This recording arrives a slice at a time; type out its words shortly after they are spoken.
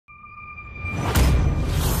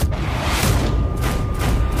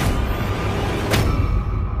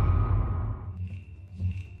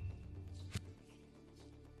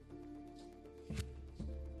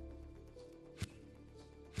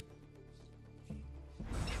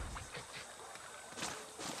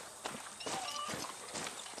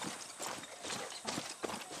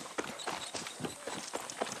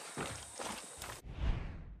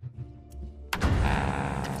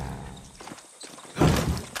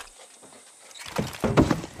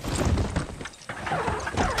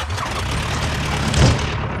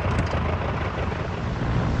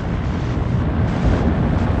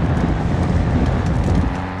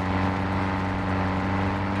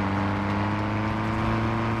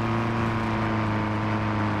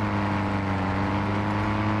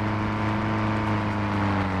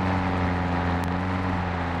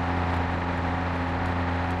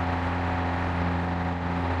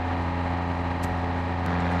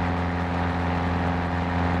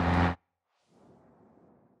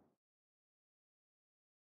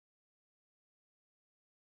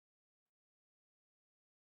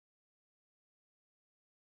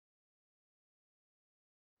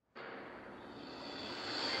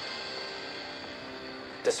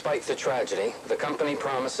Despite the tragedy, the company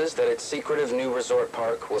promises that its secretive new resort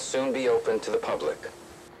park will soon be open to the public.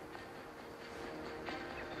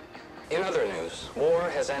 In other news, war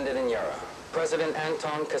has ended in Yara. President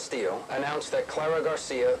Anton Castillo announced that Clara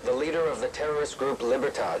Garcia, the leader of the terrorist group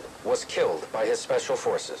Libertad, was killed by his special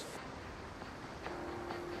forces.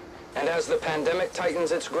 And as the pandemic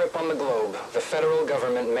tightens its grip on the globe, the federal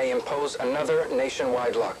government may impose another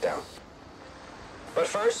nationwide lockdown. But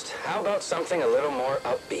first, how about something a little more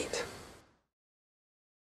upbeat?